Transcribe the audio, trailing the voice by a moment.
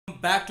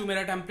Back to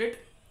मेरा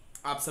template.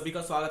 आप सभी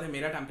का स्वागत है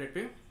मेरा टेम्पलेट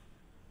पे।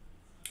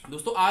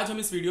 दोस्तों आज हम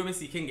इस वीडियो में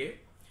सीखेंगे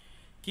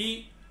कि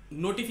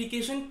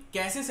नोटिफिकेशन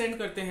कैसे सेंड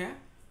करते हैं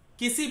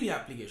किसी भी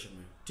एप्लीकेशन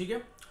में। ठीक है,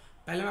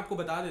 पहले मैं आपको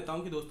बता देता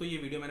हूं कि दोस्तों ये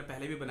वीडियो मैंने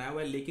पहले भी बनाया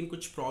हुआ है, लेकिन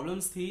कुछ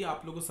प्रॉब्लम्स थी,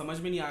 आप लोगों को समझ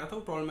में नहीं आ रहा था।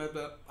 वो प्रॉब्लम मैं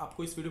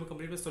आपको इस वीडियो में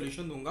कंप्लीट में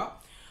सोल्यूशन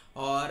दूंगा।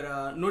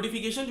 और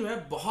नोटिफिकेशन जो है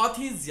बहुत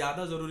ही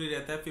ज़्यादा ज़रूरी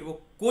रहता है। फिर वो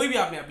कोई भी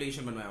आपने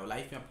एप्लीकेशन बनवाया हो,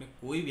 लाइफ में आपने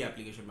कोई भी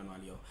एप्लीकेशन बनवा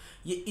लिया हो,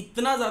 ये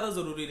इतना ज़्यादा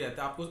ज़रूरी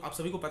रहता है। आप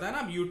सभी को पता है ना,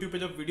 आप यूट्यूब पे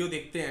जब वीडियो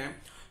देखते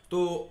हैं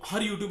तो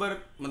हर यूट्यूबर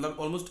मतलब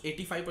ऑलमोस्ट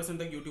 85%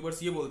 तक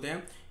यूट्यूबर्स ये बोलते हैं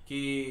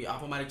कि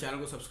आप हमारे चैनल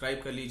को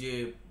सब्सक्राइब कर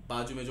लीजिए,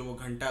 बाजू में जो वो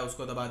घंटा है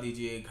उसको दबा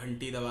दीजिए,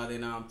 घंटी दबा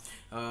देना,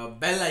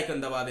 बेल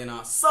आइकन दबा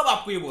देना, सब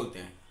आपको ये बोलते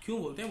हैं।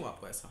 क्यों बोलते हैं वो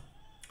आपको ऐसा?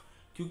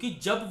 क्योंकि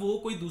जब वो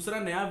कोई दूसरा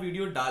नया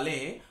वीडियो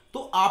डालें तो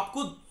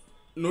आपको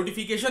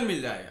नोटिफिकेशन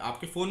मिल जाए,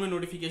 आपके फोन में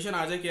नोटिफिकेशन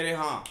आ जाए कि अरे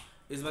हाँ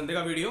इस बंदे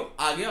का वीडियो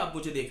आ गया, अब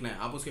मुझे देखना है।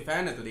 आप उसके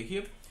फैन है तो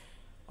देखिए,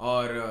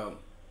 और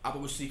आपको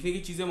कुछ सीखने की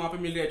चीज़ें वहाँ पे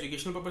मिल रही है,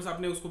 एजुकेशनल पर्पस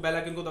आपने उसको बेल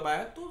आइकन को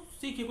दबाया तो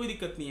सीखिए, कोई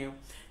दिक्कत नहीं है।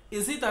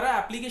 इसी तरह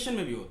एप्लीकेशन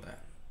में भी होता है।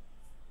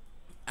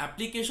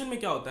 एप्लीकेशन में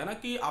क्या होता है ना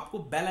कि आपको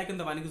बेल आइकन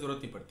दबाने की जरूरत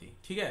नहीं पड़ती।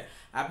 ठीक है,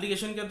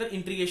 एप्लीकेशन के अंदर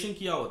इंटीग्रेशन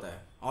किया होता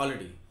है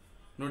ऑलरेडी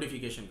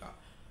नोटिफिकेशन का।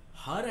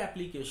 हर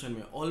एप्लीकेशन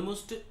में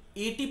ऑलमोस्ट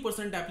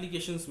 80%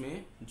 एप्लीकेशंस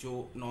में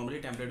जो नॉर्मली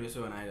टेम्पलेट बेस पे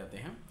बनाए जाते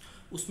हैं,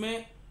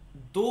 उसमें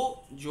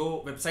दो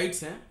जो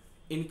वेबसाइट्स हैं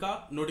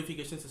इनका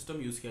नोटिफिकेशन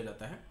सिस्टम यूज़ किया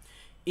जाता है,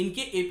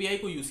 इनके एपीआई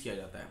को यूज़ किया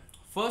जाता है।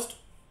 फर्स्ट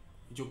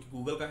जो कि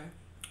गूगल का है,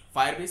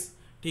 फायरबेस,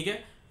 ठीक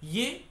है,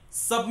 ये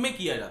सब में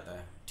किया जाता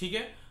है। ठीक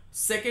है,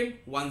 सेकेंड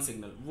वन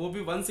सिग्नल, वो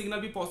भी वन सिग्नल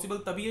भी पॉसिबल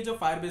तभी है जब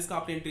फायरबेस का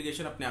आपने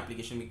इंटीग्रेशन अपने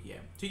एप्लीकेशन में किया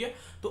है। ठीक है,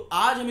 तो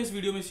आज हम इस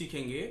वीडियो में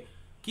सीखेंगे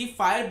कि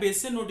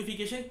फायरबेस से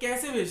नोटिफिकेशन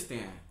कैसे भेजते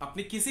हैं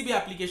अपने किसी भी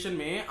एप्लीकेशन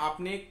में।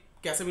 आपने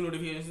कैसे भी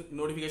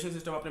नोटिफिकेशन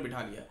सिस्टम आपने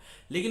बिठा लिया,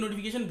 लेकिन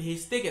नोटिफिकेशन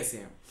भेजते कैसे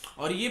हैं,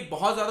 और ये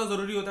बहुत ज़्यादा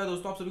ज़रूरी होता है।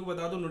 दोस्तों आप सभी को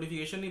बता दो,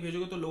 नोटिफिकेशन नहीं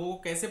भेजोगे तो लोगों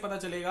को कैसे पता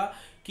चलेगा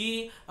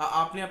कि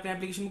आपने अपने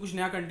एप्लीकेशन में कुछ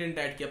नया कंटेंट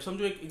ऐड किया। अब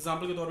समझो, एक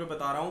एग्जाम्पल के तौर पर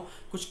बता रहा हूँ,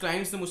 कुछ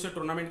क्लाइंट्स ने मुझसे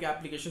टूर्नामेंट के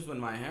एप्लीकेशन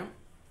बनवाए हैं।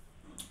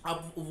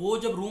 अब वो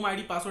जब रूम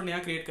आईडी पासवर्ड नया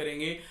क्रिएट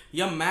करेंगे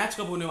या मैच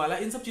कब होने वाला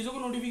है, इन सब चीज़ों को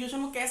नोटिफिकेशन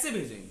वो कैसे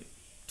भेजेंगे?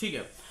 ठीक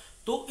है,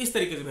 तो इस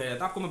तरीके से भेजा जाता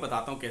है। आपको मैं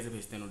बताता हूँ कैसे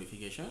भेजते हैं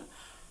नोटिफिकेशन।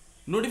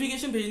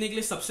 नोटिफिकेशन भेजने के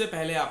लिए सबसे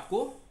पहले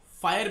आपको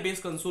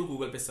फायरबेस कंसोल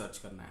गूगल पे सर्च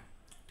करना है।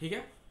 ठीक है,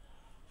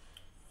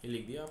 ये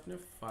लिख दिया आपने,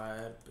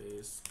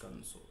 फायरबेस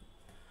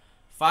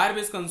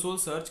कंसोल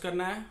सर्च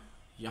करना है,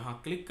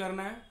 यहाँ क्लिक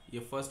करना है। ये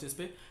फर्स्ट इस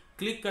पे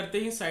क्लिक करते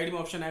ही साइड में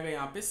ऑप्शन आएगा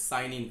यहाँ पे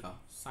साइन इन का,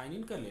 साइन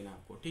इन कर लेना है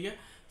आपको। ठीक है,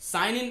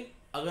 साइन इन,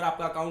 अगर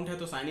आपका अकाउंट है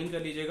तो साइन इन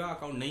कर लीजिएगा,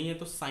 अकाउंट नहीं है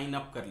तो साइन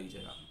अप कर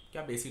लीजिएगा।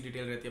 क्या बेसिक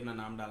डिटेल रहती है, अपना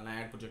नाम डालना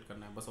है, ऐड प्रोजेक्ट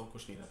करना है, बस और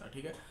कुछ नहीं रहता।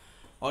 ठीक है,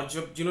 और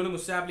जब जिन्होंने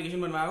मुझसे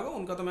एप्लीकेशन बनवाया होगा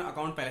उनका तो मैं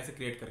अकाउंट पहले से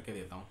क्रिएट करके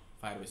देता हूँ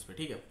फायरबेस पे।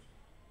 ठीक है,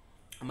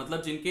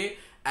 मतलब जिनके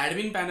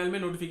एडमिन पैनल में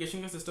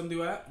नोटिफिकेशन का सिस्टम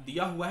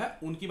दिया हुआ है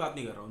उनकी बात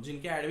नहीं कर रहा हूँ।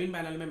 जिनके एडमिन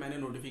पैनल में मैंने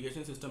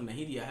नोटिफिकेशन सिस्टम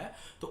नहीं दिया है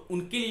तो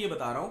उनके लिए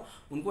बता रहा हूँ।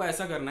 उनको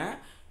ऐसा करना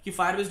है कि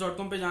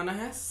firebase.com पे जाना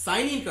है,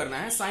 साइन इन करना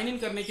है। साइन इन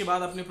करने के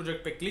बाद अपने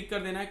प्रोजेक्ट पे क्लिक कर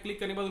देना है। क्लिक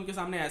करने के बाद उनके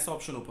सामने ऐसा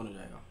ऑप्शन ओपन हो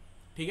जाएगा।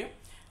 ठीक है,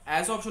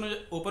 ऐसा ऑप्शन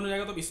ओपन हो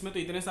जाएगा। तो इसमें तो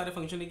इतने सारे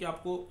फंक्शन है कि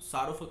आपको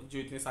जो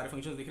इतने सारे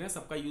फंक्शन दिख रहे हैं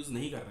सबका यूज़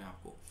नहीं करना है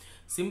आपको।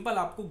 सिंपल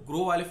आपको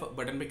ग्रो वाले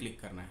बटन पे क्लिक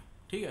करना है।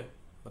 ठीक है,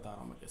 बता रहा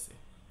हूँ मैं कैसे।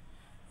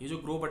 ये जो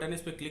ग्रो बटन है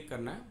इस पर क्लिक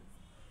करना है,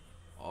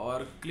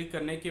 और क्लिक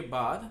करने के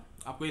बाद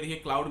आपको ये देखिए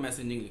क्लाउड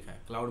मैसेजिंग लिखा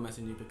है, क्लाउड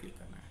मैसेजिंग पे क्लिक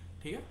करना है।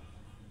 ठीक है,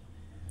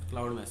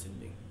 क्लाउड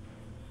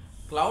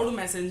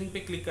मैसेजिंग पे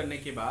क्लिक करने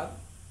के बाद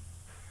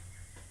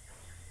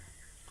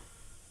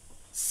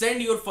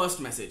सेंड योर फर्स्ट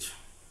मैसेज।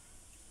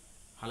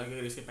 हालांकि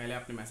अगर इसके पहले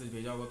आपने मैसेज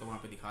भेजा होगा तो वहाँ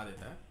पे दिखा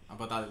देता है, अब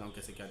बता देता हूँ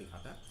कैसे क्या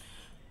दिखाता है।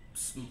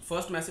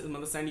 फर्स्ट मैसेज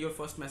मतलब सेंड योर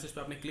फर्स्ट मैसेज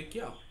पे आपने क्लिक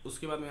किया,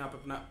 उसके बाद में यहाँ पे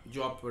अपना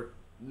जो आप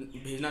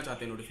भेजना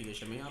चाहते हैं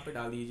नोटिफिकेशन में यहाँ पे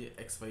डाल दीजिए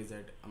XYZ।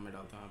 अब मैं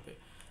डालता हूँ यहाँ पे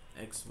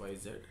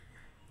XYZ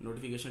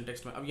नोटिफिकेशन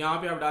टेक्स्ट में। अब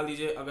यहाँ पे आप डाल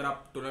दीजिए, अगर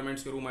आप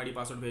टूर्नामेंट्स के रूम आईडी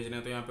पासवर्ड भेज रहे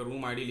हैं तो यहाँ पे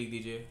रूम आईडी लिख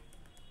दीजिए,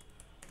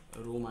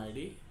 रूम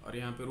आईडी, और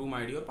यहाँ पे रूम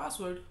आईडी और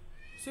पासवर्ड,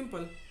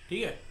 सिंपल।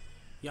 ठीक है,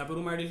 यहाँ पे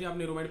रूम आईडी से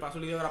आपने रूम आईडी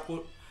पासवर्ड दिया। अगर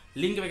आपको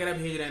लिंक वगैरह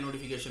भेज रहे हैं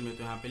नोटिफिकेशन में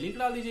तो यहाँ पे लिंक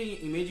डाल दीजिए,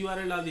 इमेज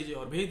URL डाल दीजिए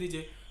और भेज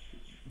दीजिए।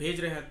 भेज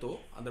रहे हैं तो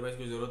अदरवाइज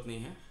कोई ज़रूरत नहीं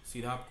है,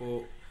 सीधा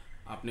आपको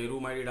आपने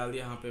रूम आईडी डाल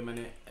दिया, यहाँ पे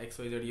मैंने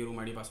XYZ ये रूम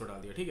आईडी पासवर्ड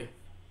डाल दिया। ठीक है,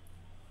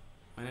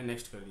 मैंने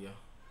नेक्स्ट कर दिया।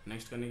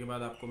 नेक्स्ट करने के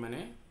बाद आपको मैंने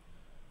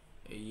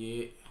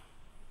ये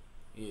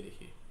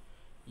देखिए,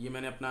 ये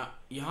मैंने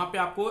अपना यहाँ पे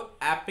आपको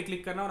ऐप पे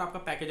क्लिक करना है और आपका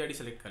पैकेज आईडी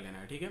सेलेक्ट कर लेना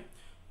है। ठीक है,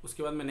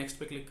 उसके बाद में नेक्स्ट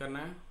पे क्लिक करना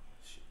है।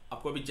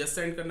 आपको अभी जस्ट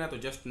सेंड करना है तो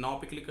जस्ट नाउ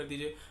पे क्लिक कर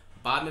दीजिए।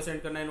 बाद में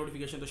सेंड करना है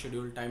नोटिफिकेशन तो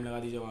शेड्यूल टाइम लगा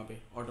दीजिए, वहाँ पे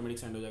ऑटोमेटिक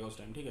सेंड हो जाएगा उस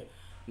टाइम। ठीक है,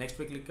 नेक्स्ट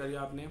पे क्लिक कर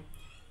दिया आपने,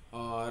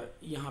 और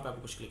यहाँ पे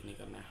आपको कुछ क्लिक नहीं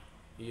करना है,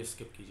 ये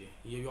स्किप कीजिए,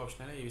 ये भी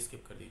ऑप्शन है, ये भी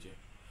स्किप कर दीजिए।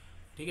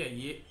 ठीक है,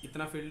 ये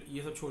इतना फील्ड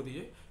ये सब छोड़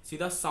दीजिए।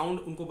 सीधा साउंड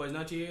उनको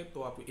बजना चाहिए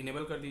तो आप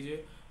इनेबल कर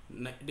दीजिए,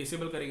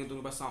 डिसेबल करेंगे तो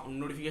उनके पास साउंड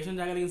नोटिफिकेशन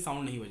जाएगा लेकिन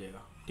साउंड नहीं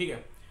बजेगा। ठीक है,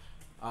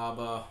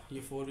 अब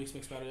ये 4 वीक्स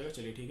में एक्सपायर हो जाएगा।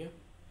 चलिए ठीक है,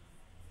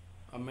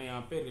 अब मैं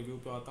यहाँ पे रिव्यू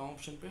पे आता हूँ,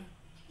 ऑप्शन पे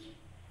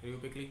रिव्यू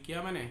पे क्लिक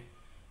किया मैंने,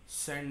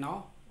 सेंड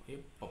नाउ, ये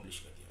पब्लिश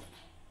कर दिया मैंने।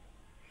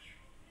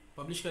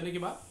 पब्लिश करने के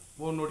बाद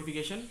वो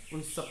नोटिफिकेशन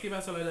उन सबके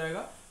पास चला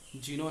जाएगा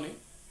जिन्होंने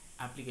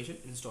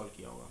एप्लीकेशन इंस्टॉल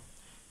किया होगा।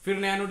 फिर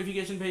नया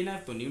नोटिफिकेशन भेजना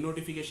है तो न्यू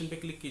नोटिफिकेशन पे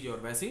क्लिक कीजिए और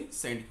वैसे ही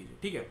सेंड कीजिए,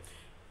 ठीक है।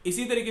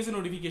 इसी तरीके से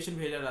नोटिफिकेशन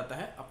भेजा जाता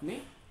है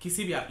अपने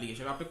किसी भी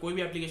एप्लीकेशन, आपने कोई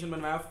भी एप्लीकेशन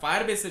बनवाया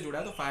फायरबेस से जुड़ा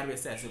है तो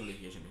फायरबेस से ऐसे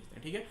नोटिफिकेशन भेजते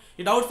हैं, ठीक है।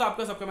 ये डाउट्स था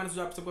आपका सबका, मैंने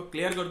सोचा आप सबको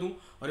क्लियर कर दूं,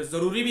 और ये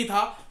जरूरी भी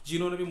था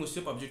जिन्होंने भी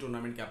मुझसे पबजी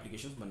टूर्नामेंट के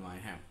एप्लीकेशंस बनवाए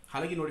हैं।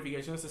 हालांकि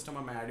नोटिफिकेशन सिस्टम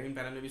मैं एडमिन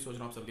पैनल में भी सोच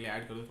रहा हूँ सबके लिए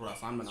ऐड कर दूँ, थोड़ा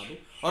आसान बना दूँ,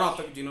 और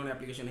आप तक जिन्होंने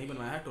एप्लीकेशन नहीं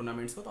बनवाया है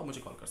टूर्नामेंट्स का तो आप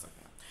मुझे कॉल कर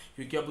सकते हैं,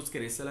 क्योंकि अब उसके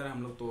रेसेलर हैं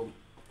हम लोग, तो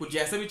कुछ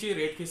जैसे भी चाहिए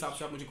रेट के हिसाब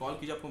से आप मुझे कॉल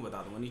कीजिए, आपको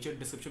बता दूंगा, नीचे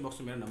डिस्क्रिप्शन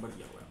बॉक्स में मेरा नंबर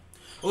दिया हुआ है।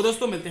 और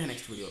दोस्तों मिलते हैं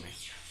नेक्स्ट वीडियो में।